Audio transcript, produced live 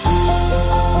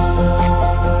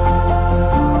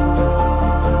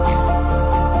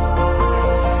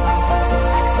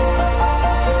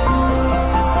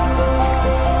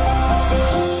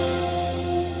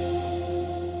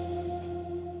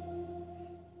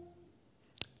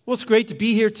Well, it's great to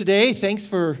be here today. Thanks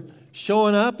for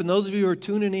showing up, and those of you who are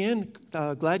tuning in,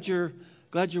 glad you're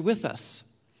with us.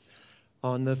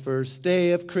 On the first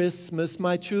day of Christmas,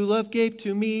 my true love gave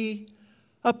to me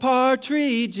a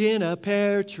partridge in a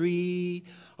pear tree.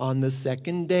 On the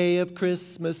second day of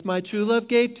Christmas, my true love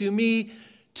gave to me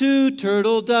 2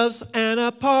 turtle doves and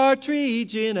a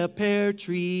partridge in a pear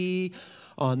tree.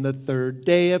 On the third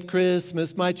day of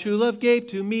Christmas, my true love gave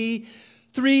to me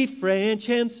 3 French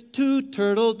hens, 2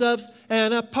 turtle doves,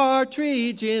 and a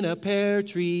partridge in a pear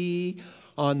tree.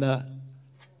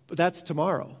 That's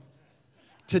tomorrow.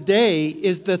 Today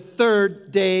is the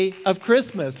 3rd day of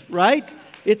Christmas, right?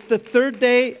 It's the 3rd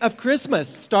day of Christmas.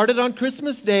 Started on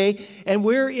Christmas Day, and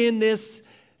we're in this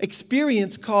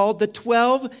experience called the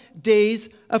 12 Days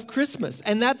of Christmas.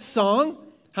 And that song,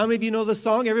 how many of you know the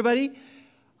song, everybody?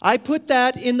 I put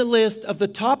that in the list of the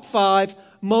top 5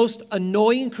 most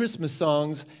annoying Christmas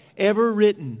songs ever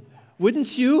written.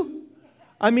 Wouldn't you?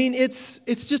 I mean, it's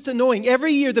just annoying.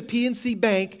 Every year, the PNC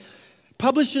Bank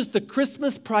publishes the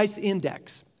Christmas Price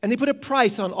Index, and they put a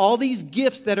price on all these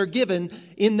gifts that are given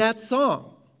in that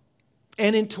song.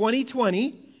 And in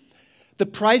 2020, the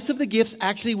price of the gifts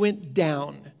actually went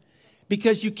down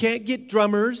because you can't get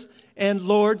drummers and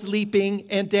lords leaping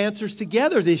and dancers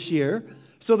together this year,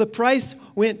 so the price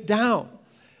went down.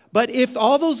 But if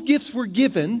all those gifts were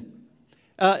given,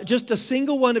 just a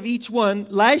single one of each one,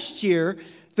 last year,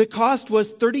 the cost was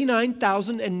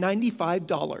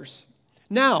 $39,095.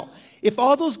 Now, if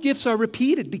all those gifts are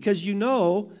repeated, because you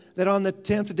know that on the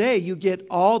 10th day you get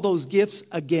all those gifts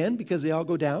again because they all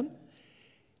go down,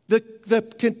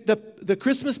 the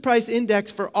Christmas price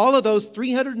index for all of those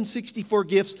 364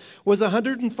 gifts was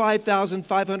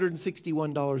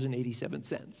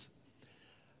 $105,561.87.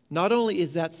 Not only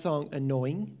is that song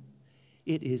annoying,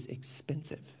 it is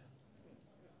expensive.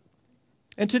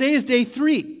 And today is day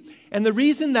 3. And the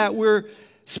reason that we're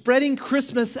spreading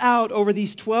Christmas out over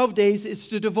these 12 days is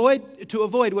to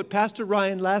avoid what Pastor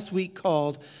Ryan last week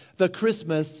called the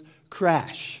Christmas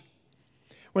crash.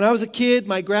 When I was a kid,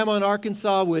 my grandma in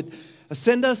Arkansas would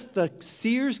send us the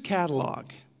Sears catalog.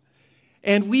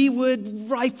 And we would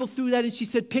rifle through that, and she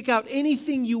said, pick out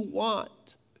anything you want.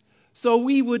 So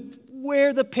we would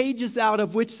wear the pages out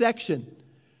of which section?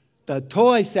 The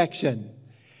toy section.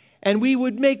 And we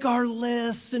would make our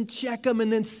lists and check them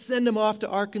and then send them off to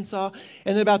Arkansas.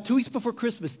 And then about 2 weeks before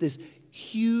Christmas, this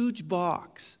huge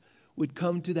box would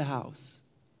come to the house.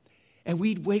 And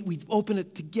we'd open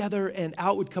it together, and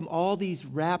out would come all these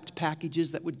wrapped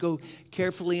packages that would go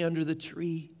carefully under the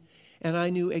tree. And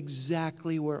I knew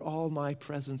exactly where all my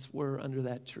presents were under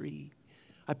that tree.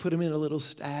 I put them in a little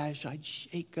stash, I'd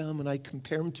shake them, and I'd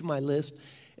compare them to my list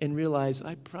and realize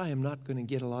I probably am not going to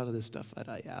get a lot of the stuff that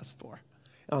I asked for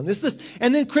on this list.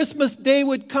 And then Christmas Day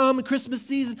would come, Christmas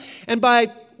season, and by,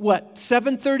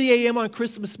 7:30 a.m. on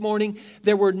Christmas morning,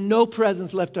 there were no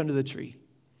presents left under the tree.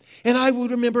 And I would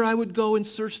remember I would go and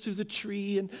search through the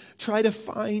tree and try to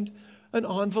find an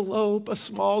envelope, a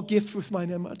small gift with my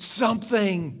name on it,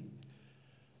 something.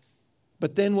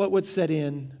 But then what would set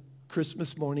in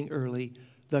Christmas morning early?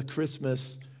 The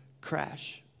Christmas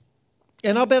crash.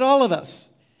 And I'll bet all of us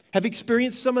have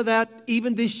experienced some of that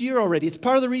even this year already. It's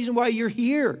part of the reason why you're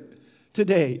here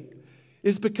today,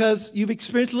 is because you've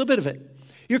experienced a little bit of it.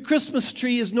 Your Christmas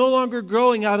tree is no longer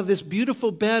growing out of this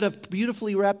beautiful bed of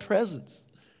beautifully wrapped presents.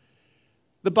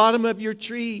 The bottom of your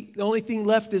tree, the only thing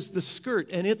left is the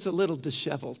skirt, and it's a little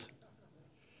disheveled.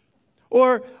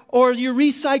 Or your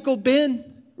recycle bin,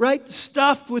 right?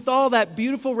 Stuffed with all that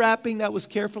beautiful wrapping that was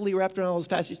carefully wrapped around all those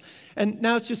packages. And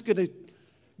now it's just going to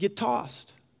get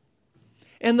tossed.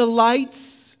 And the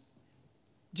lights,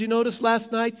 did you notice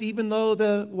last night's, even though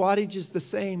the wattage is the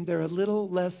same, they're a little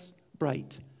less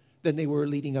bright than they were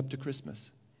leading up to Christmas.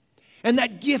 And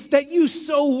that gift that you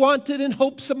so wanted and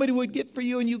hoped somebody would get for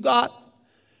you and you got.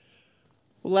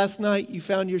 Well, last night you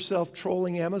found yourself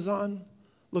trolling Amazon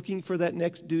looking for that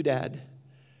next doodad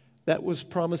that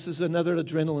promises another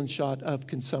adrenaline shot of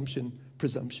consumption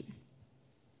presumption.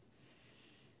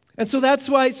 And so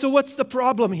what's the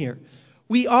problem here?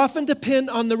 We often depend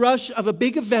on the rush of a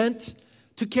big event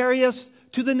to carry us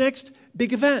to the next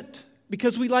big event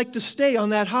because we like to stay on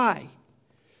that high.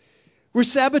 We're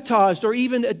sabotaged or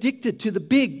even addicted to the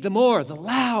big, the more, the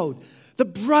loud, the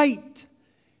bright,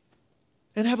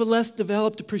 and have a less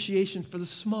developed appreciation for the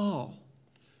small,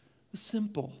 the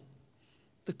simple,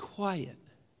 the quiet,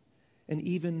 and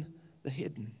even the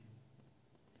hidden.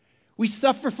 We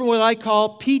suffer from what I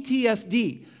call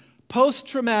PTSD,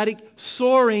 post-traumatic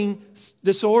soaring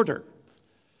disorder.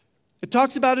 It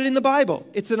talks about it in the Bible.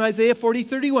 It's in Isaiah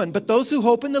 40:31. But those who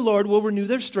hope in the Lord will renew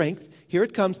their strength. Here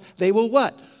it comes. They will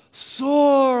what?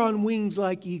 soar on wings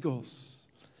like eagles.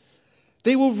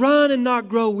 They will run and not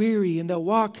grow weary, and they'll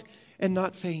walk and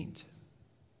not faint.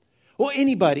 Well,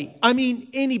 anybody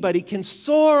can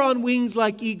soar on wings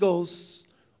like eagles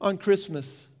on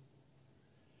Christmas.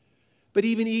 But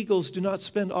even eagles do not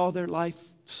spend all their life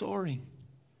soaring.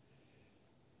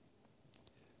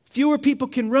 Fewer people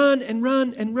can run and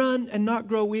run and run and not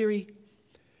grow weary.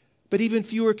 But even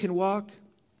fewer can walk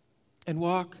and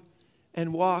walk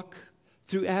and walk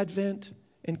through Advent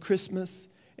and Christmas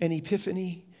and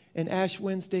Epiphany and Ash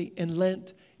Wednesday and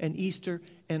Lent and Easter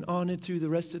and on and through the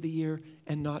rest of the year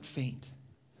and not faint.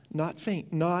 Not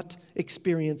faint, not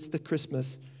experience the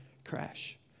Christmas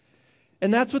crash.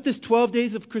 And that's what this 12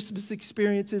 days of Christmas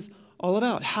experience is all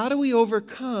about. How do we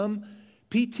overcome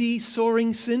PT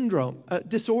soaring syndrome,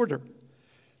 disorder?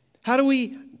 How do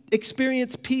we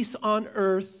experience peace on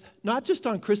earth, not just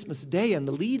on Christmas Day and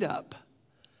the lead up,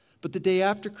 but the day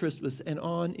after Christmas and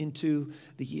on into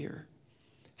the year?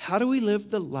 How do we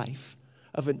live the life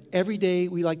of an everyday,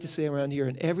 we like to say around here,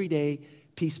 an everyday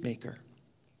peacemaker?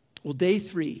 Well, day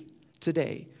 3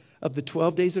 today of the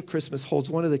 12 days of Christmas holds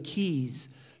one of the keys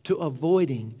to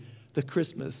avoiding the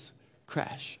Christmas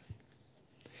crash.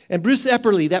 And Bruce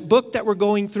Epperly, that book that we're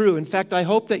going through, in fact, I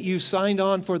hope that you've signed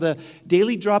on for the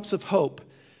Daily Drops of Hope.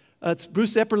 It's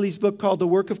Bruce Epperly's book called The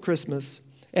Work of Christmas.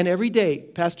 And every day,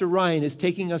 Pastor Ryan is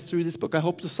taking us through this book. I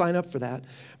hope to sign up for that.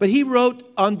 But he wrote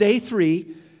on day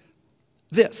 3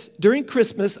 this: during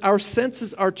Christmas, our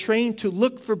senses are trained to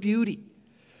look for beauty.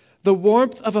 The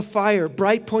warmth of a fire,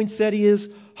 bright poinsettias,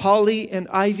 holly and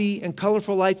ivy, and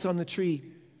colorful lights on the tree.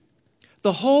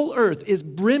 The whole earth is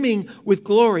brimming with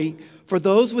glory for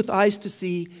those with eyes to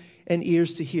see and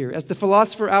ears to hear. As the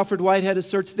philosopher Alfred Whitehead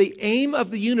asserts, the aim of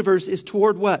the universe is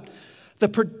toward what? The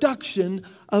production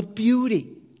of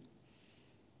beauty.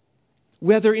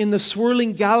 Whether in the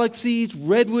swirling galaxies,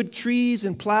 redwood trees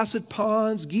and placid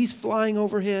ponds, geese flying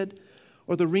overhead,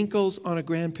 or the wrinkles on a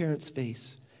grandparent's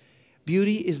face.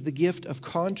 Beauty is the gift of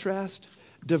contrast,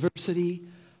 diversity,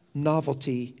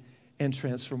 novelty, and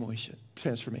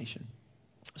transformation.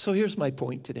 So here's my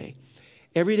point today.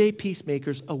 Everyday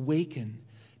peacemakers awaken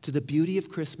to the beauty of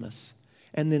Christmas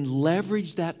and then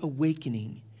leverage that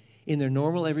awakening in their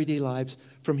normal everyday lives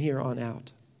from here on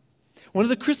out. One of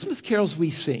the Christmas carols we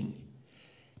sing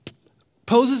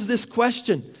poses this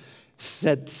question.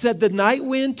 Said the night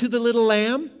wind to the little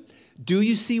lamb, do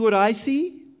you see what I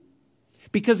see?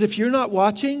 Because if you're not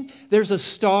watching, there's a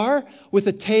star with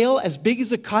a tail as big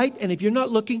as a kite, and if you're not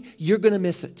looking, you're going to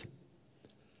miss it.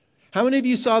 How many of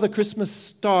you saw the Christmas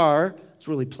star, it's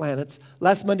really planets,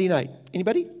 last Monday night?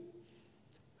 Anybody?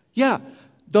 Yeah.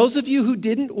 Those of you who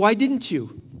didn't, why didn't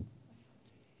you?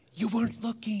 You weren't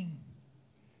looking.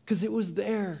 Because it was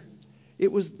there.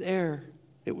 It was there.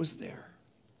 It was there.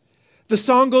 The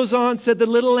song goes on, said the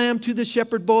little lamb to the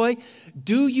shepherd boy,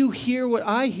 do you hear what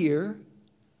I hear?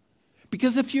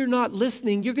 Because if you're not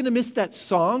listening, you're going to miss that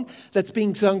song that's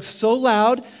being sung so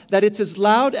loud that it's as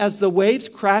loud as the waves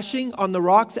crashing on the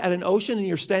rocks at an ocean and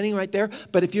you're standing right there.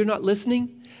 But if you're not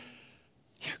listening,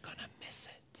 you're going to miss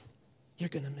it. You're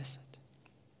going to miss it.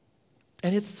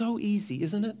 And it's so easy,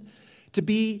 isn't it? To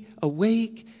be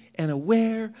awake and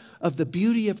aware of the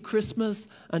beauty of Christmas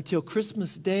until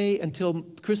Christmas Day, until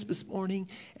Christmas morning,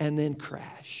 and then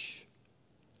crash.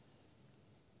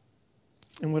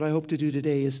 And what I hope to do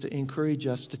today is to encourage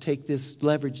us to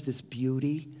leverage this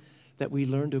beauty that we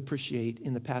learned to appreciate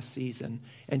in the past season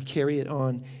and carry it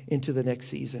on into the next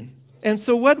season. And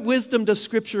so what wisdom does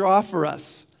Scripture offer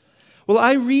us? Well,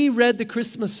 I reread the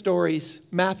Christmas stories,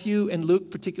 Matthew and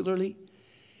Luke particularly,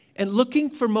 and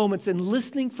looking for moments and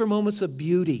listening for moments of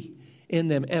beauty in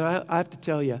them. And I have to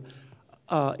tell you,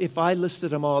 if I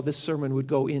listed them all, this sermon would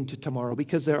go into tomorrow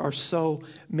because there are so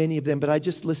many of them, but I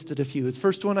just listed a few. The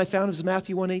first one I found is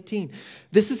Matthew 1:18.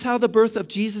 This is how the birth of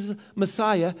Jesus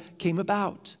Messiah came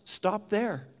about. Stop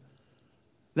there.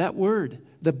 That word,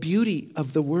 the beauty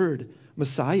of the word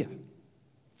Messiah.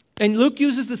 And Luke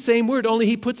uses the same word, only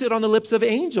he puts it on the lips of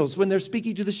angels when they're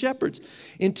speaking to the shepherds.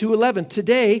 In 2:11,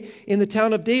 today in the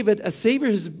town of David, a Savior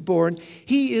is born.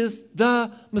 He is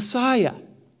the Messiah,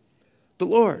 the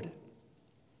Lord.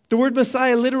 The word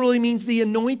Messiah literally means the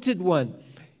anointed one.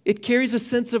 It carries a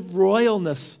sense of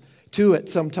royalness to it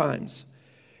sometimes.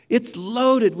 It's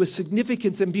loaded with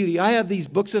significance and beauty. I have these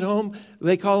books at home.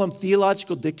 They call them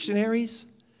theological dictionaries.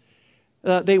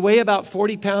 They weigh about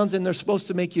 40 pounds, and they're supposed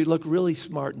to make you look really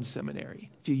smart in seminary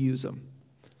if you use them.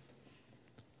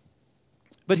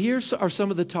 But here are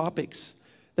some of the topics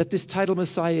that this title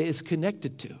Messiah is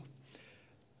connected to.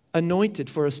 Anointed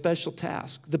for a special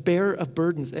task, the bearer of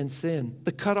burdens and sin,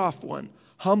 the cut off one,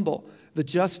 humble, the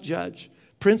just judge,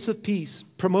 Prince of Peace,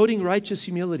 promoting righteous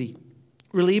humility,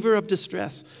 reliever of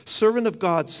distress, servant of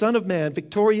God, Son of Man,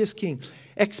 victorious King,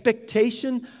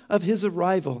 expectation of his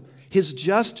arrival, his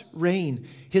just reign,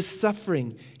 his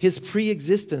suffering, his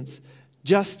pre-existence,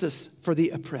 justice for the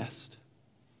oppressed.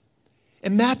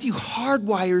 And Matthew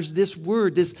hardwires this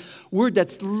word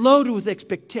that's loaded with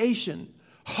expectation,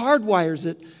 hardwires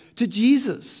it to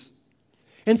Jesus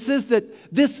and says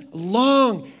that this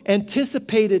long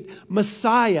anticipated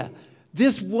Messiah,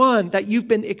 this one that you've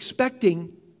been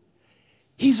expecting,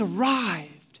 he's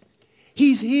arrived.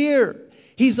 He's here.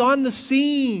 He's on the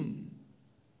scene.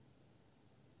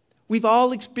 We've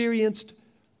all experienced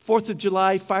 4th of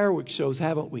July fireworks shows,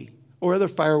 haven't we? Or other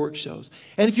fireworks shows.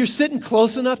 And if you're sitting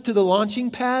close enough to the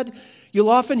launching pad, you'll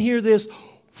often hear this,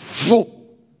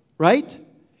 right?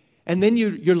 And then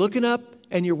you're looking up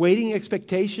and you're waiting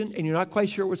expectation and you're not quite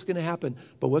sure what's going to happen.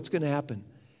 But what's going to happen?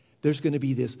 There's going to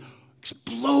be this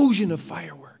explosion of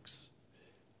fireworks.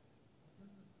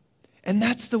 And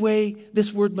that's the way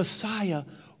this word Messiah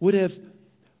would have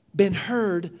been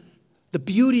heard, the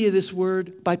beauty of this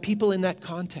word, by people in that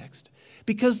context.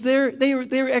 Because their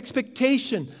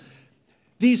expectation,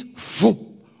 these,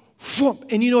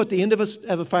 and you know at the end of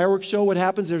a fireworks show, what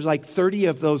happens? There's like 30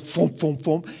 of those,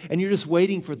 and you're just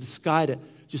waiting for the sky to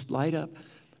just light up.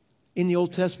 In the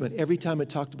Old Testament, every time it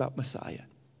talked about Messiah,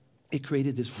 it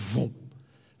created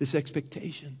this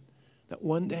expectation that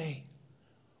one day,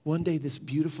 this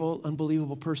beautiful,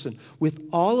 unbelievable person with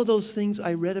all of those things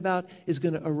I read about is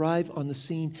going to arrive on the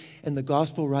scene. And the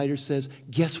gospel writer says,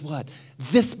 guess what?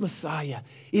 This Messiah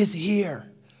is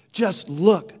here. Just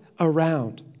look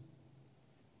around.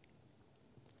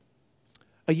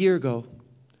 A year ago,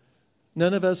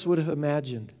 none of us would have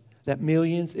imagined that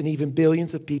millions and even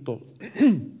billions of people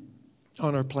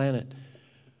on our planet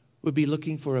would be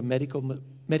looking for a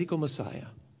medical Messiah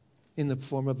in the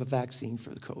form of a vaccine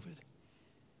for the COVID.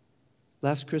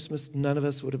 Last Christmas, none of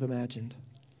us would have imagined.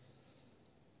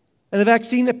 And the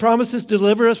vaccine that promises to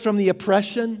deliver us from the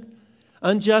oppression,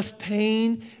 unjust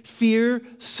pain, fear,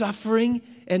 suffering,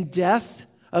 and death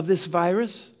of this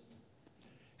virus.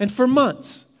 And for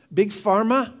months, Big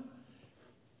Pharma,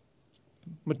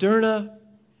 Moderna,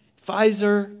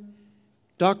 Pfizer,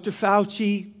 Dr.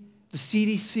 Fauci, the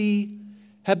CDC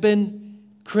have been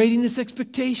creating this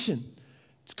expectation.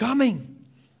 It's coming.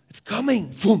 It's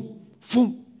coming. Boom,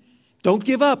 boom. Don't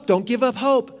give up. Don't give up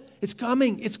hope. It's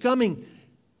coming. It's coming.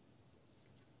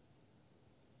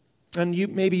 And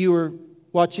maybe you were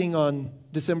watching on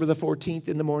December the 14th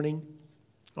in the morning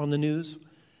on the news,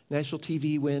 national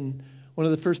TV, when one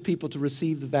of the first people to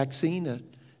receive the vaccine,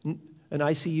 an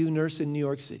ICU nurse in New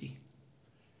York City.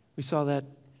 We saw that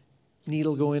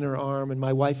needle go in her arm, and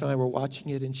my wife and I were watching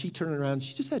it, and she turned around.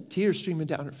 She just had tears streaming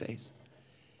down her face.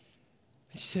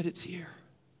 And she said, it's here.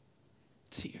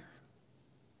 It's here.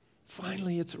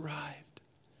 Finally, it's arrived.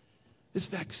 This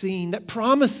vaccine that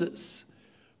promises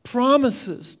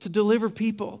to deliver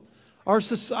people, our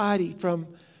society, from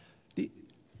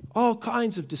all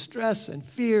kinds of distress and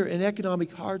fear and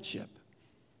economic hardship.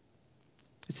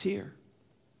 It's here.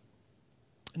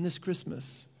 And this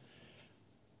Christmas,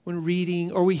 when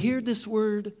reading or we hear this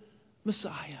word,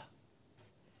 Messiah,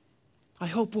 I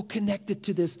hope we'll connect it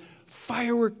to this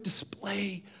firework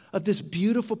display of this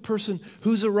beautiful person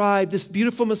who's arrived, this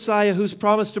beautiful Messiah who's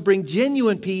promised to bring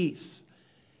genuine peace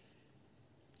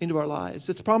into our lives.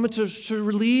 It's promised to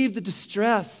relieve the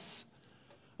distress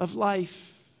of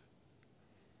life.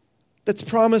 That's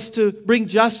promised to bring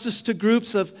justice to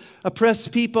groups of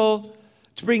oppressed people,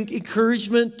 to bring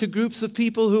encouragement to groups of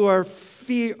people who are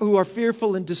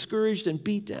fearful and discouraged and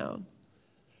beat down.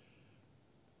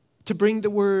 To bring the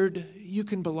word, you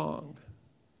can belong.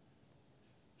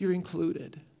 You're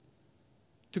included.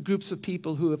 To groups of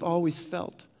people who have always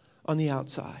felt on the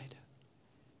outside.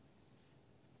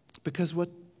 Because what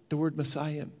the word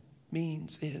Messiah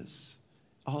means is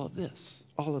all of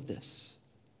this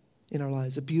in our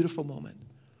lives. A beautiful moment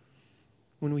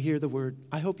when we hear the word.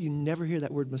 I hope you never hear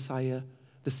that word Messiah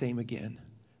the same again.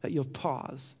 That you'll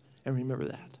pause and remember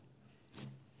that.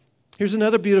 Here's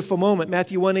another beautiful moment,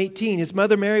 Matthew 1:18. His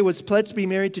mother Mary was pledged to be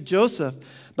married to Joseph,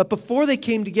 but before they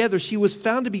came together, she was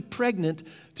found to be pregnant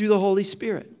through the Holy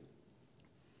Spirit.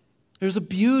 There's a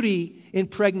beauty in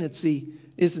pregnancy,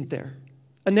 isn't there?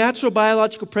 A natural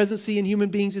biological pregnancy in human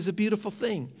beings is a beautiful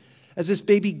thing. As this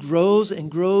baby grows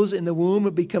and grows in the womb,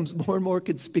 it becomes more and more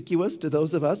conspicuous to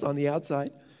those of us on the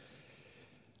outside.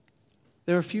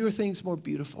 There are fewer things more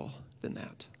beautiful than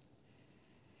that.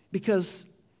 Because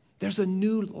there's a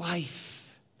new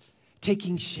life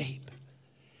taking shape.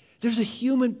 There's a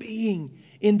human being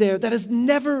in there that has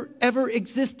never, ever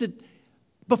existed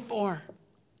before.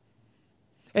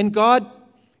 And God,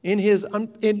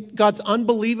 in God's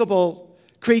unbelievable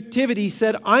creativity,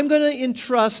 said, I'm going to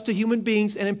entrust to human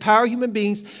beings and empower human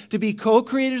beings to be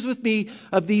co-creators with me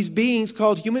of these beings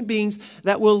called human beings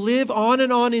that will live on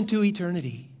and on into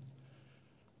eternity.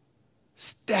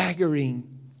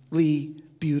 Staggeringly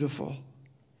beautiful.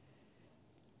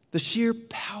 The sheer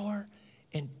power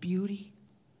and beauty.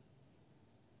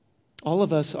 All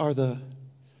of us are the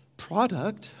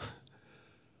product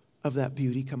of that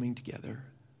beauty coming together.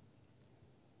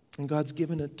 And God's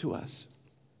given it to us.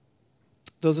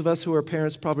 Those of us who are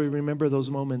parents probably remember those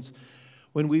moments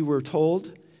when we were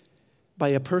told by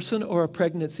a person or a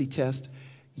pregnancy test,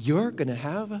 you're going to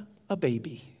have a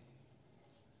baby.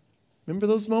 Remember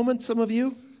those moments, some of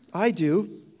you? I do.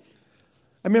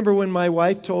 I remember when my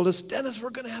wife told us, Dennis,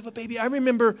 we're going to have a baby. I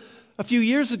remember a few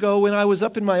years ago when I was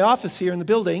up in my office here in the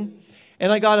building,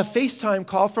 and I got a FaceTime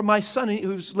call from my son who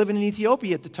was living in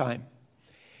Ethiopia at the time.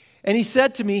 And he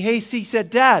said to me, he said,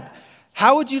 Dad,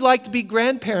 how would you like to be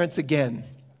grandparents again?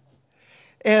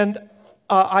 And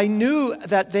I knew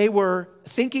that they were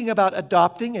thinking about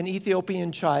adopting an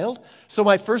Ethiopian child. So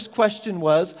my first question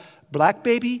was, black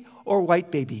baby or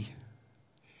white baby?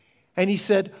 And he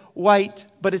said, white,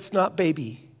 but it's not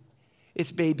baby.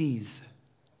 It's babies.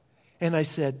 And I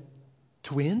said,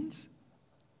 twins?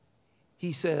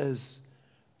 He says,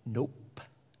 nope.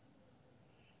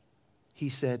 He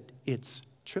said, it's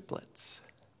triplets.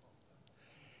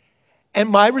 And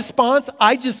my response,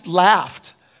 I just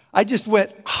laughed. I just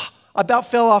went,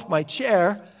 about fell off my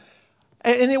chair.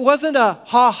 And it wasn't a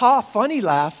ha-ha funny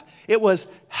laugh. It was,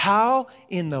 how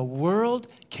in the world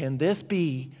can this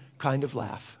be kind of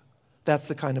laugh? That's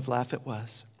the kind of laugh it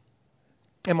was.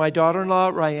 And my daughter-in-law,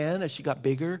 Ryan, as she got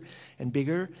bigger and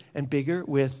bigger and bigger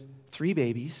with 3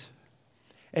 babies,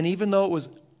 and even though it was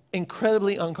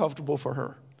incredibly uncomfortable for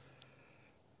her,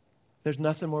 there's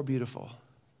nothing more beautiful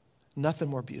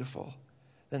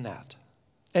than that.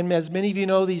 And as many of you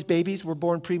know, these babies were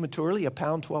born prematurely, 1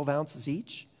 pound, 12 ounces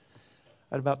each,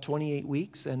 at about 28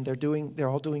 weeks, and they're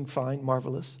all doing fine,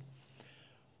 marvelous.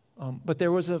 But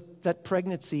that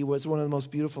pregnancy was one of the most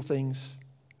beautiful things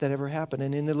that ever happened.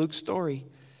 And in the Luke story,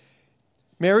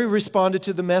 Mary responded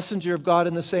to the messenger of God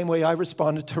in the same way I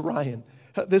responded to Ryan.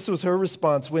 This was her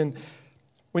response when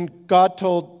God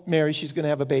told Mary she's going to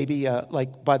have a baby,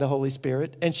 by the Holy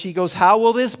Spirit. And she goes, how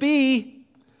will this be?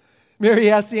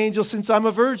 Mary asked the angel, since I'm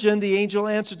a virgin, the angel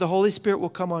answered, the Holy Spirit will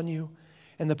come on you,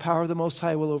 and the power of the Most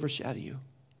High will overshadow you.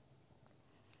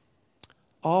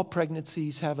 All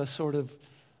pregnancies have a sort of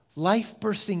life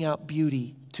bursting out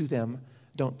beauty to them,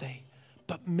 don't they?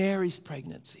 But Mary's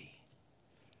pregnancy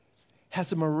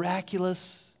has a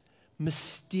miraculous,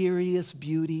 mysterious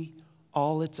beauty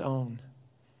all its own.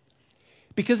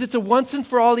 Because it's a once and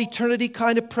for all eternity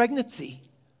kind of pregnancy.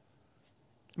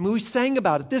 I mean, we sang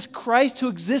about it. This Christ who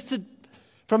existed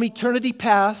from eternity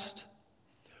past,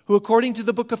 who according to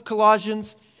the book of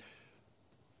Colossians,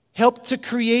 helped to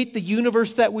create the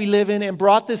universe that we live in and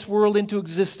brought this world into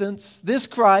existence. This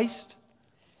Christ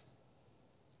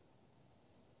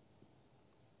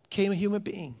became a human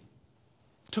being,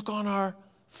 took on our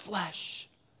flesh.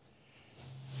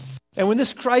 And when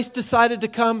this Christ decided to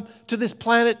come to this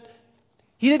planet,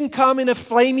 he didn't come in a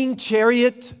flaming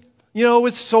chariot,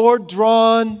 with sword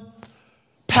drawn,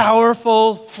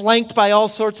 powerful, flanked by all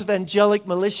sorts of angelic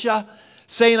militia,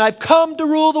 saying, I've come to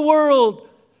rule the world.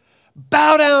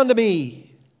 Bow down to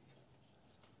me.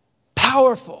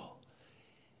 Powerful,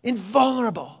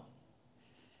 invulnerable,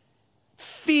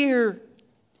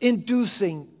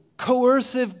 fear-inducing,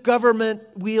 coercive government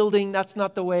wielding. That's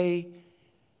not the way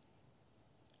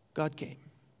God came.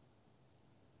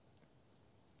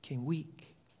 Came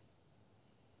weak,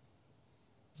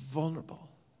 vulnerable,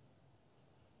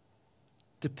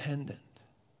 dependent.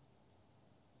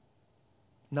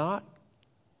 Not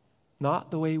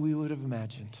the way we would have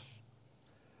imagined,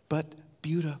 but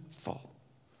beautiful.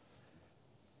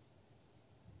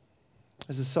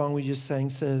 As the song we just sang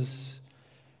says,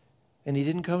 and he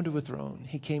didn't come to a throne,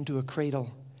 he came to a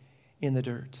cradle in the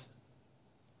dirt.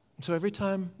 So every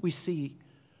time we see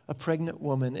a pregnant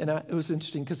woman, and it was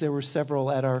interesting because there were several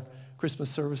at our Christmas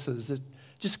services that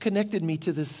just connected me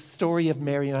to this story of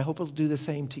Mary, and I hope it'll do the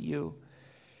same to you.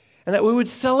 And that we would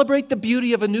celebrate the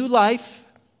beauty of a new life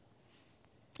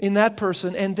in that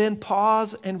person, and then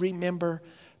pause and remember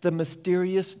the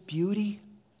mysterious beauty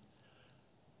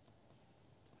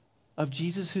of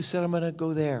Jesus who said, I'm going to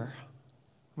go there.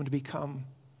 I'm going to become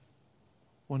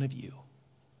one of you.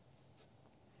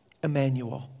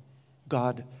 Emmanuel,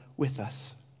 God with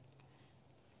us.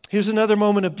 Here's another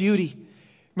moment of beauty.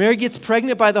 Mary gets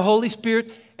pregnant by the Holy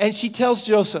Spirit, and she tells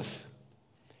Joseph.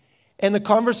 And the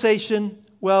conversation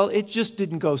Well, it just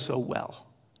didn't go so well.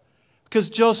 Because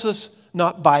Joseph's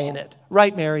not buying it.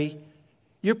 Right, Mary?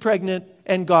 You're pregnant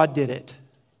and God did it.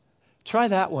 Try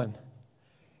that one.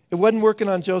 It wasn't working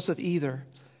on Joseph either.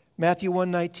 Matthew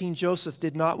 1:19, Joseph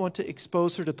did not want to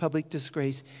expose her to public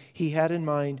disgrace. He had in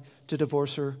mind to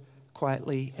divorce her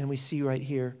quietly. And we see right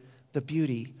here the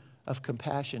beauty of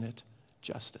compassionate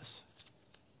justice.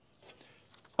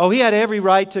 Oh, he had every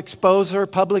right to expose her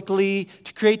publicly,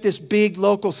 to create this big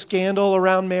local scandal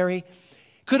around Mary.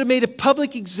 Could have made a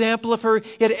public example of her.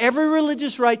 He had every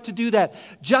religious right to do that.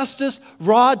 Justice,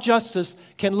 raw justice,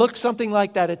 can look something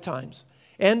like that at times.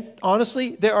 And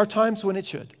honestly, there are times when it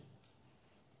should.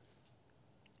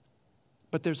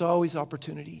 But there's always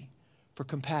opportunity for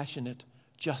compassionate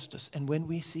justice. And when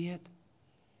we see it,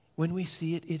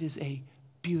 it is a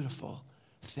beautiful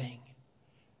thing.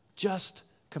 Just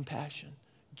compassion,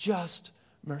 just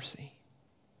mercy.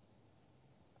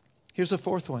 Here's the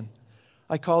fourth one.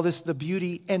 I call this the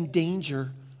beauty and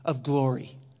danger of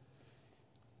glory.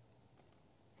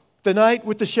 The night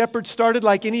with the shepherds started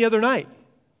like any other night.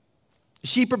 The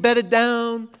sheep are bedded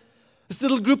down. This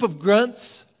little group of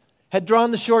grunts had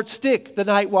drawn the short stick, the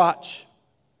night watch.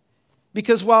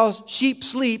 Because while sheep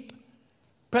sleep,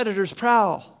 predators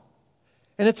prowl.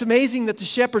 And it's amazing that the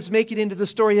shepherds make it into the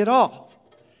story at all.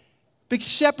 Because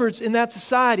shepherds in that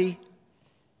society,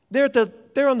 they're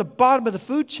on the bottom of the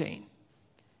food chain.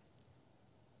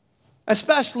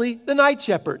 Especially the night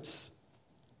shepherds.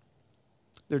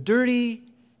 They're dirty,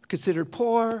 considered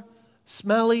poor,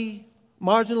 smelly,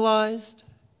 marginalized.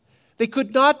 They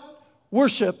could not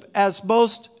worship as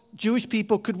most Jewish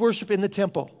people could worship in the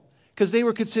temple because they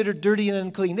were considered dirty and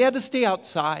unclean. They had to stay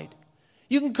outside.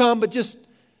 You can come, but just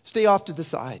stay off to the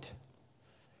side.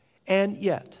 And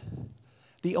yet,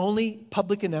 the only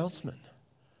public announcement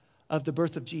of the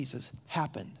birth of Jesus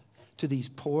happened to these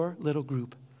poor little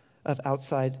group of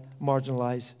outside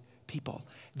marginalized people.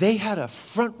 They had a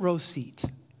front row seat.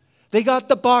 They got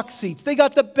the box seats. They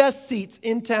got the best seats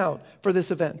in town for this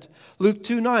event. Luke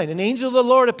 2:9, an angel of the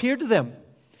Lord appeared to them,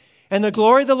 and the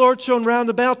glory of the Lord shone round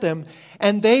about them,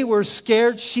 and they were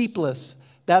scared sheepless.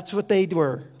 That's what they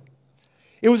were.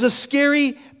 It was a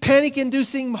scary,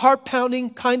 panic-inducing,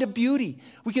 heart-pounding kind of beauty.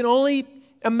 We can only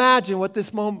imagine what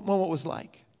this moment was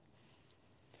like.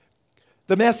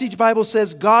 The Message Bible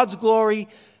says God's glory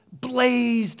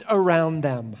blazed around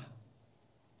them.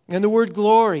 And the word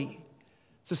glory,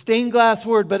 it's a stained glass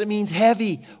word, but it means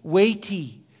heavy,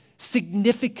 weighty,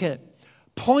 significant,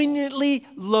 poignantly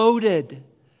loaded.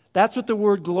 That's what the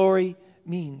word glory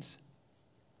means.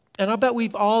 And I bet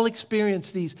we've all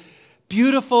experienced these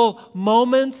beautiful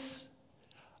moments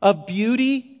of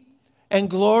beauty and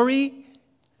glory,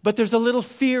 but there's a little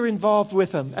fear involved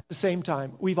with them at the same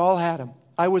time. We've all had them.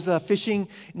 I was fishing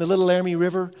in the Little Laramie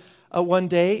River one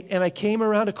day, and I came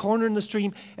around a corner in the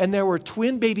stream, and there were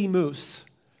twin baby moose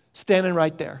standing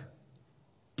right there.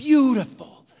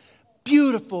 Beautiful,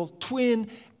 beautiful twin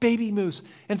baby moose.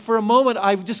 And for a moment,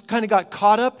 I just kind of got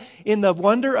caught up in the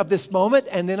wonder of this moment,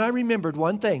 and then I remembered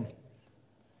one thing.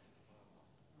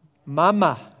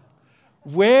 Mama.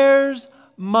 Where's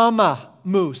Mama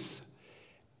Moose?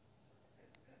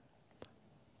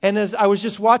 And as I was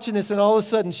just watching this, and all of a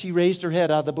sudden she raised her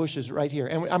head out of the bushes right here.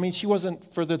 And I mean, she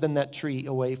wasn't further than that tree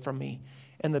away from me.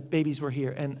 And the babies were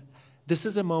here. And this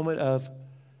is a moment of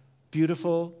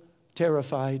beautiful,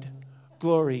 terrified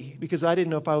glory. Because I didn't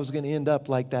know if I was going to end up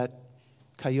like that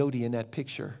coyote in that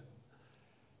picture.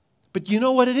 But you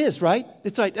know what it is, right?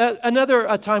 It's like another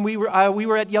time we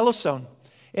were at Yellowstone.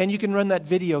 And you can run that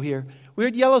video here. We're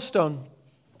at Yellowstone.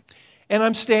 And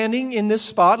I'm standing in this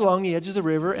spot along the edge of the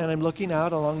river, and I'm looking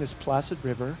out along this placid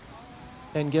river.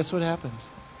 And guess what happens?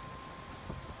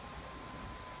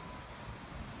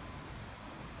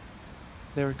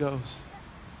 There it goes.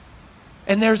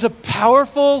 And there's a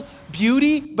powerful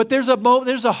beauty, but there's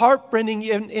a heartrending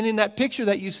in that picture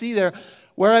that you see there.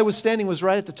 Where I was standing was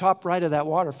right at the top right of that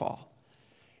waterfall.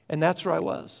 And that's where I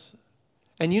was.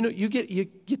 And you know, you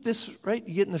get this, right?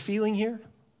 You getting the feeling here?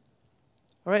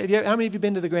 All right, how many of you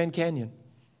been to the Grand Canyon?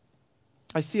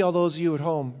 I see all those of you at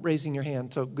home raising your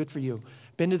hand, so good for you.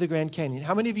 Been to the Grand Canyon.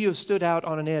 How many of you have stood out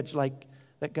on an edge like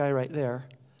that guy right there?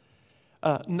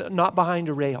 Not behind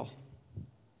a rail.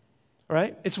 All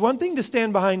right? It's one thing to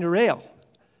stand behind a rail.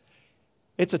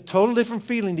 It's a total different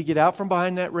feeling to get out from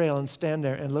behind that rail and stand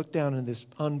there and look down in this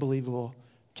unbelievable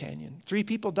canyon. 3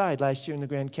 people died last year in the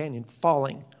Grand Canyon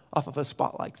falling off of a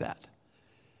spot like that.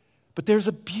 But there's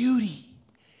a beauty.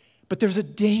 But there's a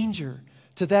danger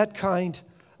to that kind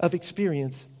of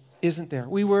experience, isn't there?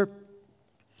 We were,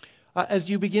 as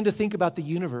you begin to think about the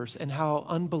universe and how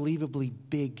unbelievably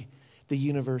big the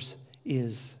universe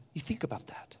is, You think about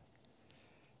that.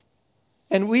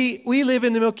 And we live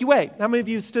in the Milky Way. How many of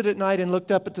you stood at night and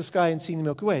looked up at the sky and seen the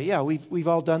Milky Way? Yeah, we've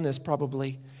all done this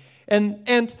probably. And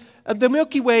the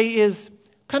Milky Way is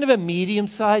kind of a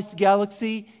medium-sized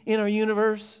galaxy in our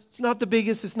universe. It's not the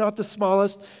biggest, it's not the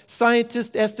smallest.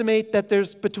 Scientists estimate that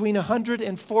there's between 100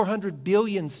 and 400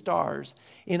 billion stars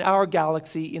in our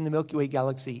galaxy, in the Milky Way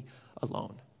galaxy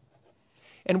alone.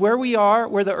 And where we are,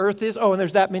 where the Earth is, and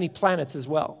there's that many planets as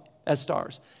well as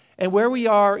stars. And where we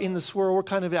are in the swirl, we're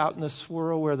kind of out in the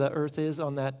swirl where the Earth is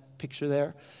on that picture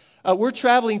there. We're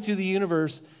traveling through the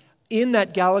universe in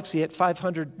that galaxy at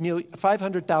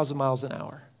 500,000 miles an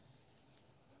hour.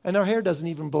 And our hair doesn't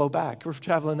even blow back. We're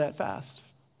traveling that fast.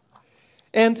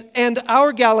 And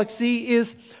our galaxy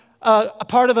is a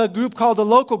part of a group called the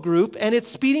Local Group, and it's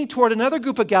speeding toward another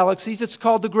group of galaxies. It's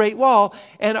called the Great Wall.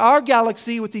 And our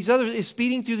galaxy with these others is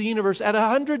speeding through the universe at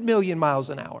 100 million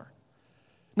miles an hour.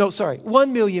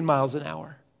 1 million miles an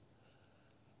hour.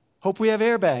 Hope we have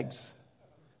airbags.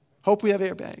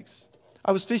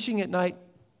 I was fishing at night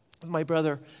with my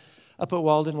brother up at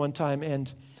Walden one time,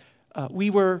 and we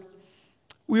were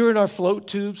in our float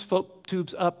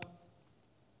tubes up,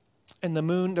 and the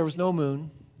moon, there was no moon,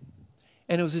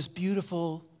 and it was this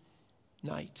beautiful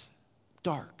night,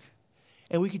 dark,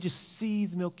 and we could just see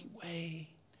the Milky Way.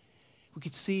 We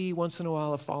could see once in a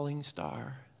while a falling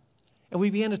star. And we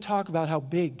began to talk about how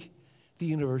big the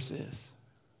universe is.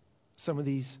 Some of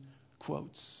these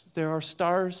quotes. There are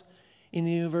stars in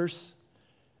the universe,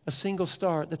 a single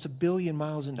star that's 1 billion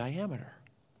miles in diameter.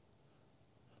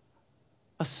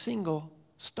 A single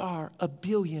star, 1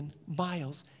 billion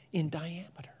miles in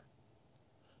diameter.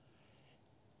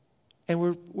 And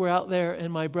we're out there,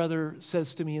 and my brother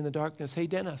says to me in the darkness, "Hey,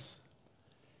 Dennis,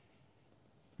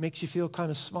 makes you feel kind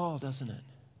of small, doesn't it?"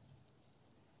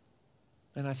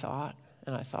 And I thought,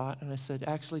 and I said,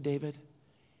 "Actually, David,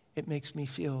 it makes me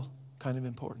feel kind of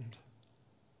important."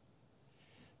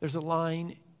 There's a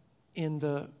line in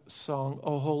the song,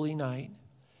 "O Holy Night,"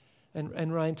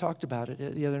 and Ryan talked about it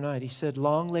the other night. He said,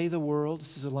 "Long lay the world,"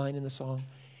 this is a line in the song,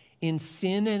 "in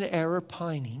sin and error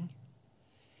pining,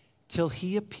 till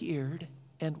he appeared,"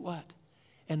 and what?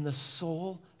 "And the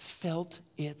soul felt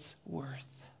its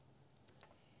worth."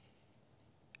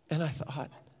 And I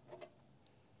thought,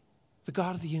 the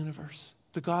God of the universe,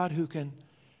 the God who can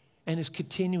and is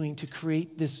continuing to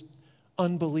create this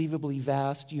unbelievably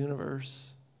vast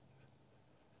universe,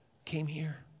 came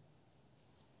here.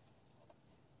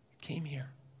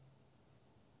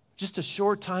 Just a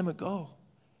short time ago,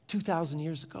 2,000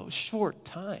 years ago, a short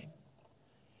time.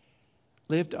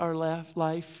 Lived our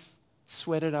life,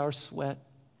 sweated our sweat,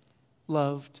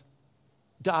 loved,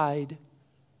 died,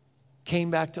 came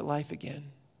back to life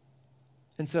again,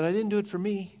 and said, "I didn't do it for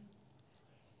me.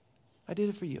 I did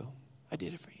it for you. I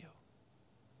did it for you."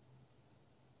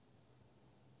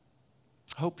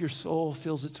 I hope your soul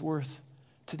feels its worth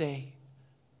today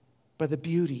by the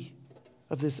beauty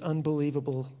of this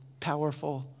unbelievable,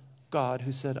 powerful God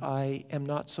who said, "I am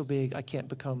not so big, I can't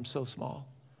become so small,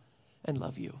 and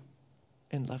love you,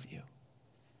 and love you."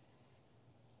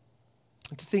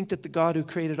 And to think that the God who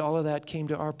created all of that came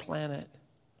to our planet,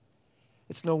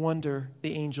 it's no wonder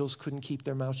the angels couldn't keep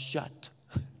their mouths shut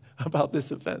about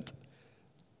this event.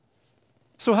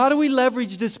 So how do we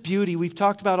leverage this beauty? We've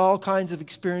talked about all kinds of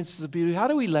experiences of beauty. How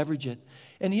do we leverage it?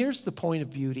 And here's the point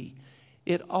of beauty.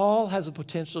 It all has a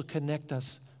potential to connect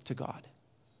us to God.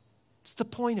 It's the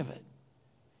point of it,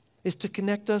 is to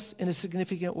connect us in a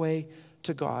significant way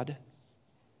to God.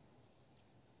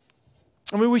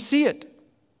 I mean, we see it.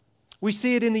 We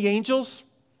see it in the angels,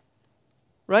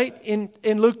 right? In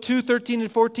Luke 2:13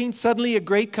 and 14, suddenly a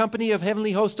great company of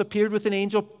heavenly hosts appeared with an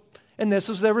angel, and this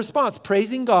was their response,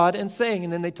 praising God and saying,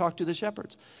 and then they talked to the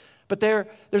shepherds. But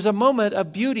there's a moment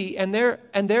of beauty, and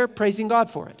they're praising God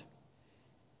for it.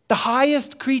 The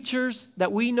highest creatures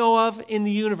that we know of in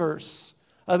the universe,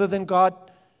 other than God,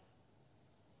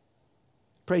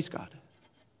 praise God.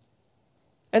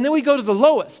 And then we go to the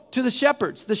lowest, to the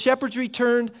shepherds. The shepherds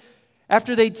returned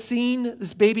after they'd seen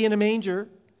this baby in a manger.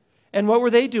 And what were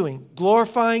they doing?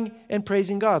 Glorifying and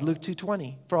praising God, Luke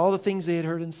 2:20, for all the things they had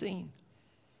heard and seen.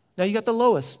 Now you got the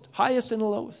lowest, highest and the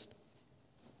lowest.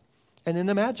 And then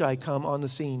the Magi come on the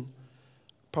scene,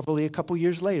 probably a couple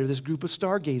years later. This group of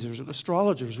stargazers,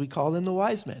 astrologers, we call them the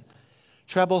wise men,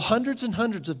 travel hundreds and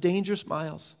hundreds of dangerous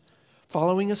miles,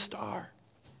 following a star.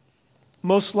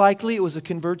 Most likely it was a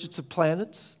convergence of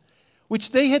planets,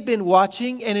 which they had been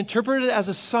watching and interpreted as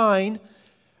a sign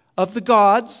of the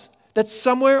gods that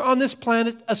somewhere on this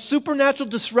planet a supernatural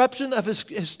disruption of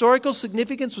historical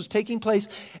significance was taking place,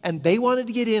 and they wanted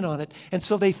to get in on it. And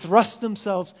so they thrust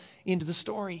themselves into the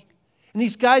story. And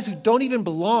these guys who don't even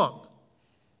belong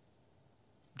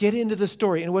get into the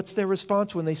story. And what's their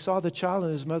response when they saw the child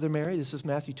and his mother Mary? This is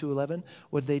Matthew 2:11.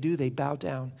 What do? They bow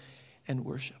down and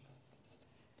worship.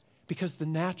 Because the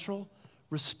natural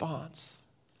response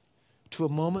to a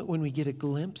moment when we get a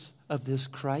glimpse of this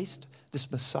Christ,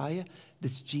 this Messiah,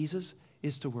 this Jesus,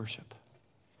 is to worship.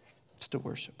 It's to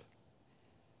worship.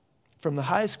 From the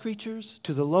highest creatures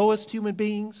to the lowest human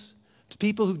beings, to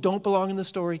people who don't belong in the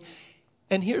story.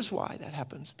 And here's why that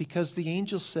happens. Because the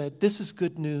angel said, this is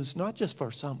good news, not just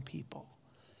for some people.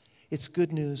 It's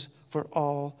good news for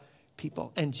all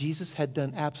people. And Jesus had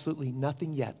done absolutely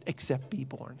nothing yet except be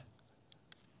born.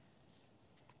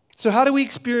 So how do we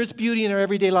experience beauty in our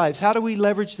everyday lives? How do we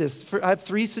leverage this? I have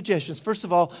 3 suggestions. First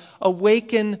of all,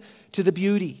 awaken to the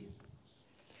beauty.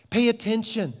 Pay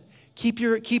attention.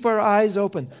 Keep our eyes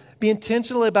open. Be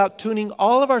intentional about tuning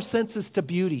all of our senses to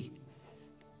beauty.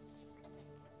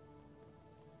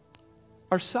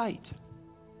 Our sight.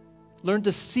 Learn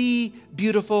to see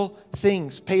beautiful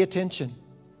things. Pay attention.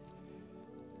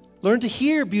 Learn to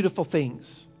hear beautiful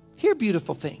things. Hear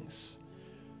beautiful things.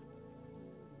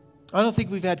 I don't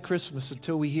think we've had Christmas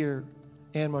until we hear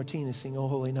Ann Martinez sing "O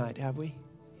Holy Night," have we?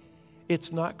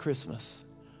 It's not Christmas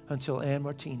until Ann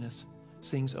Martinez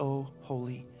sings "O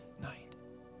Holy Night."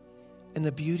 And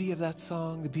the beauty of that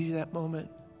song, the beauty of that moment,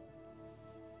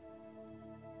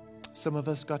 some of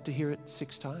us got to hear it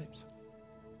 6 times.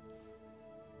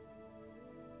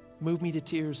 Moved me to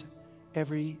tears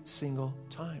every single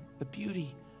time. The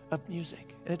beauty of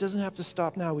music. And it doesn't have to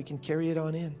stop now. We can carry it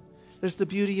on in. There's the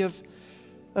beauty of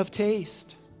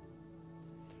taste.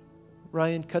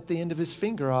 Ryan cut the end of his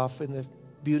finger off in the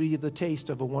beauty of the taste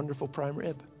of a wonderful prime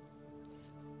rib.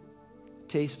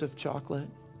 Taste of chocolate.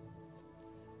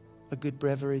 A good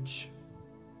beverage.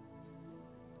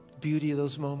 The beauty of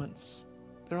those moments.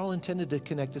 They're all intended to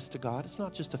connect us to God. It's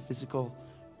not just a physical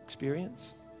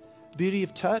experience. The beauty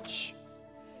of touch.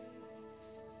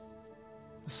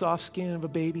 The soft skin of a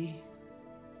baby.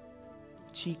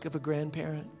 The cheek of a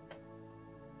grandparent.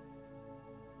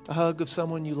 A hug of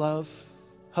someone you love.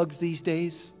 Hugs these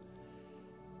days,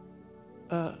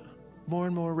 more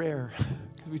and more rare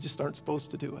because we just aren't supposed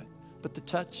to do it. But the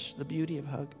touch, the beauty of a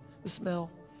hug, the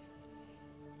smell,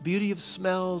 beauty of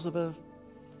smells of a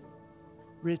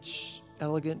rich,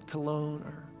 elegant cologne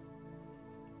or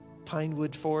pine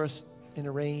wood forest in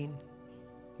a rain,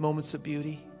 moments of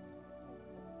beauty.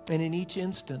 And in each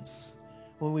instance,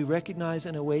 when we recognize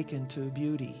and awaken to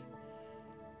beauty,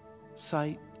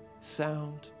 sight,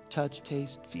 sound, touch,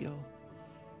 taste, feel,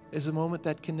 is a moment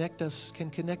that can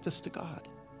connect us to God.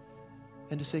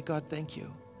 And to say, God, thank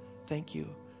you, thank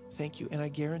you, thank you. And I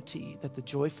guarantee that the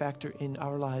joy factor in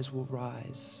our lives will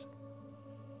rise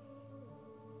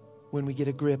when we get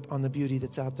a grip on the beauty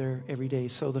that's out there every day.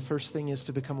 So the first thing is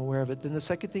to become aware of it. Then the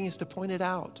second thing is to point it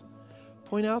out.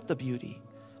 Point out the beauty.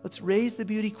 Let's raise the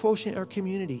beauty quotient in our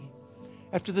community.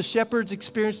 After the shepherds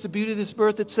experienced the beauty of this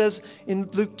birth, it says in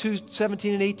Luke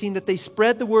 2:17 and 18 that they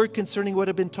spread the word concerning what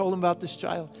had been told them about this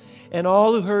child. And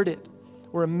all who heard it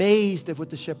were amazed at what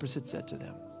the shepherds had said to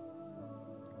them.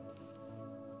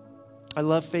 I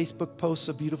love Facebook posts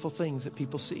of beautiful things that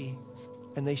people see,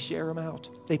 and they share them out.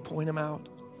 They point them out.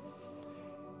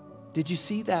 Did you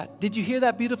see that? Did you hear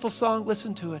that beautiful song?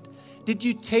 Listen to it. Did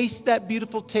you taste that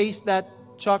beautiful taste, that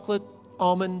chocolate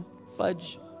almond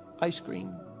fudge ice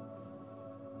cream?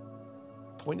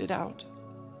 Point it out.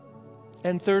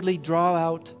 And thirdly, draw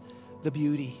out the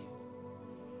beauty.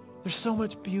 There's so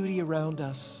much beauty around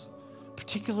us,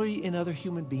 particularly in other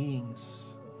human beings.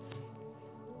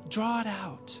 Draw it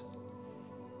out.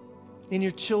 In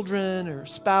your children or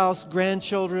spouse,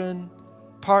 grandchildren,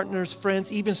 partners,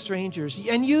 friends, even strangers.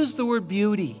 And use the word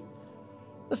beauty.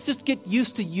 Let's just get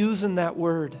used to using that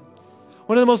word.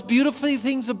 One of the most beautiful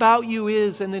things about you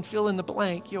is, and then fill in the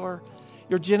blank, your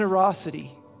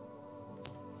generosity.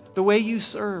 The way you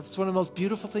serve is one of the most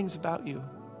beautiful things about you.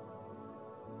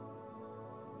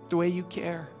 The way you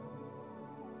care.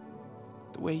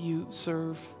 The way you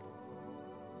serve.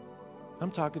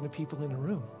 I'm talking to people in a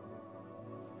room.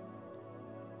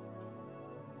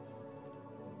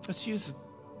 Let's just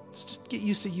get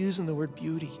used to using the word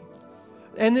beauty.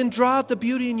 And then draw out the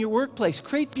beauty in your workplace.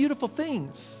 Create beautiful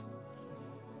things.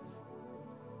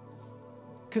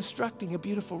 Constructing a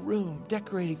beautiful room.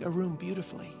 Decorating a room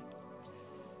beautifully.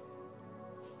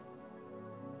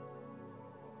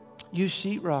 Use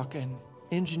sheetrock and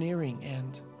engineering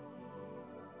and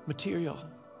material.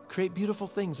 Create beautiful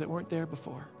things that weren't there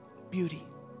before. Beauty.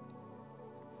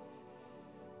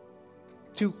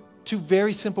 Two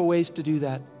very simple ways to do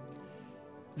that.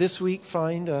 This week,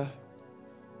 find a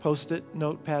Post-it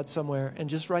notepad somewhere and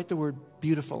just write the word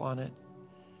beautiful on it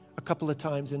a couple of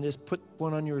times and just put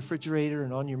one on your refrigerator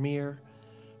and on your mirror,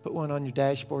 put one on your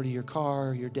dashboard of your car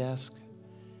or your desk,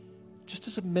 just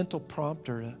as a mental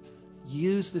prompter to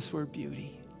use this word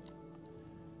beauty.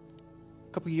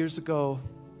 A couple years ago,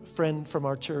 a friend from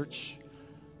our church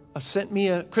sent me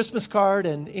a Christmas card,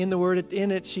 and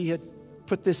in it, she had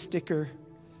put this sticker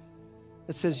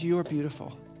that says, "You are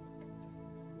beautiful."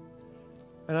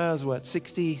 And I was,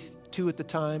 62 at the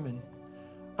time, and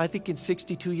I think in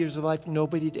 62 years of life,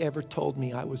 nobody had ever told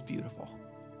me I was beautiful.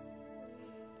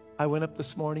 I went up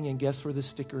this morning, and guess where the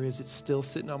sticker is? It's still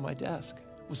sitting on my desk.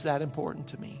 It was that important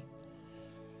to me.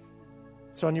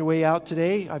 So on your way out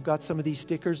today, I've got some of these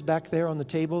stickers back there on the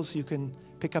tables. You can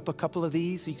pick up a couple of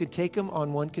these. You could take them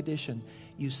on one condition.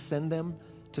 You send them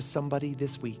to somebody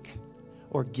this week,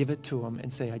 or give it to them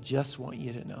and say, "I just want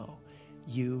you to know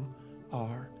you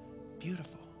are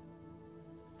beautiful."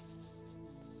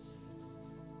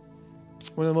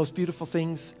 One of the most beautiful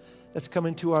things that's come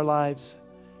into our lives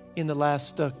in the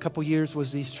last couple years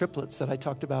was these triplets that I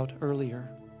talked about earlier.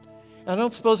 And I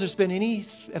don't suppose there's been any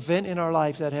event in our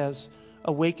life that has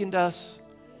awakened us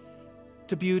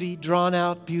to beauty, drawn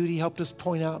out beauty, helped us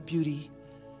point out beauty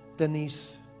than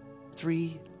these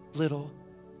 3 little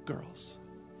girls.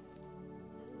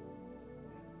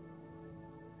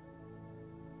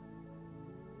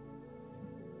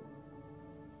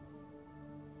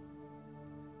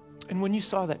 And when you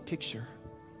saw that picture,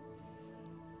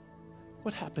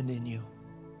 what happened in you?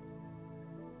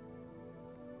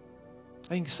 I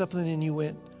think something in you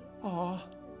went, "Aw,"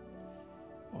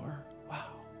 or "Wow."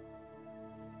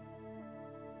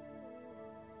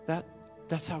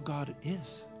 That's how God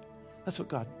is. That's what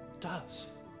God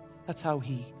does. That's how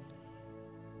He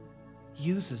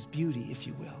uses beauty, if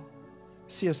you will.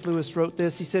 C.S. Lewis wrote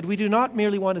this. He said, "We do not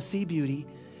merely want to see beauty.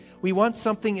 We want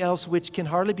something else which can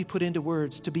hardly be put into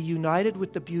words, to be united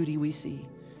with the beauty we see,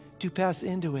 to pass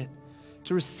into it,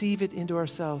 to receive it into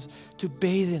ourselves, to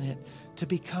bathe in it, to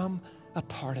become a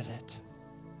part of it."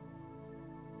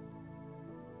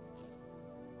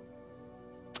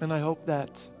 And I hope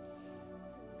that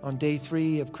on day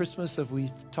 3 of Christmas, as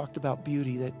we've talked about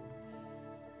beauty, that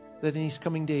in these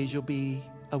coming days you'll be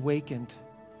awakened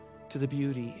to the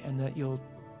beauty, and that you'll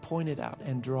point it out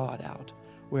and draw it out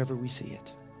wherever we see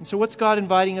it. And so what's God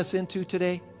inviting us into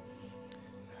today?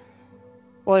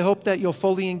 Well, I hope that you'll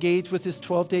fully engage with this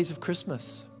 12 days of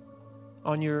Christmas.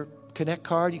 On your Connect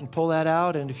card, you can pull that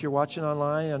out, and if you're watching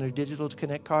online on your digital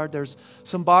Connect card, there's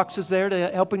some boxes there to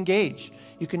help engage.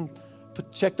 You can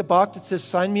check the box that says,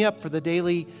 "Sign me up for the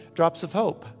daily Drops of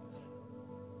Hope."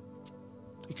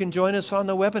 You can join us on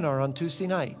the webinar on Tuesday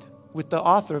night with the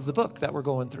author of the book that we're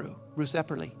going through, Bruce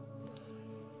Epperly.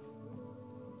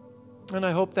 And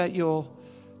I hope that you'll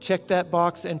check that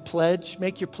box and pledge,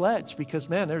 make your pledge, because,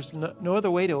 man, there's no other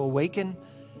way to awaken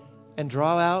and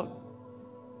draw out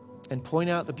and point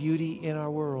out the beauty in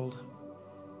our world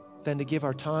than to give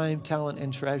our time, talent,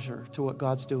 and treasure to what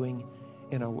God's doing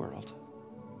in our world.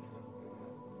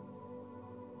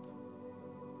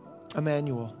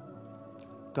 Emmanuel,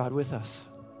 God with us,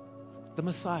 the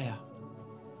Messiah.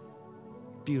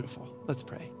 Beautiful. Let's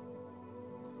pray.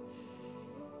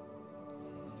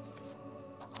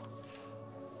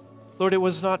 Lord, it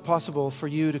was not possible for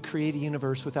you to create a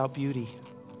universe without beauty.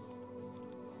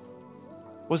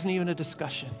 It wasn't even a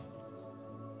discussion.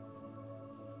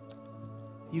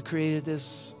 You created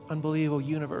this unbelievable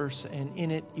universe, and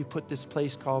in it you put this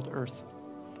place called Earth.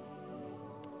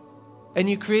 And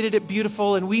you created it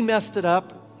beautiful, and we messed it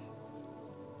up.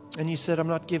 And you said, "I'm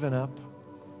not giving up."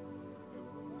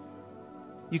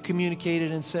 You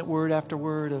communicated and sent word after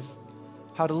word of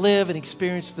how to live and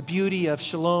experience the beauty of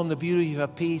shalom, the beauty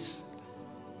of peace.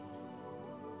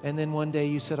 And then one day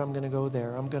you said, "I'm going to go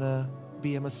there. I'm going to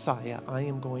be a Messiah. I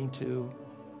am going to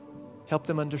help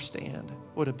them understand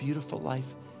what a beautiful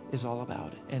life is all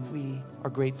about." And we are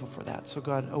grateful for that. So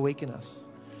God, awaken us.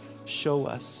 Show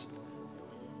us.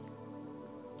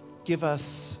 Give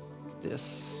us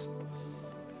this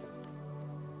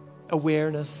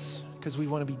awareness, because we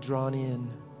want to be drawn in.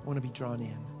 I want to be drawn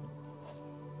in.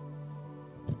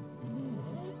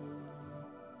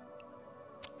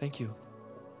 Thank you.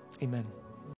 Amen.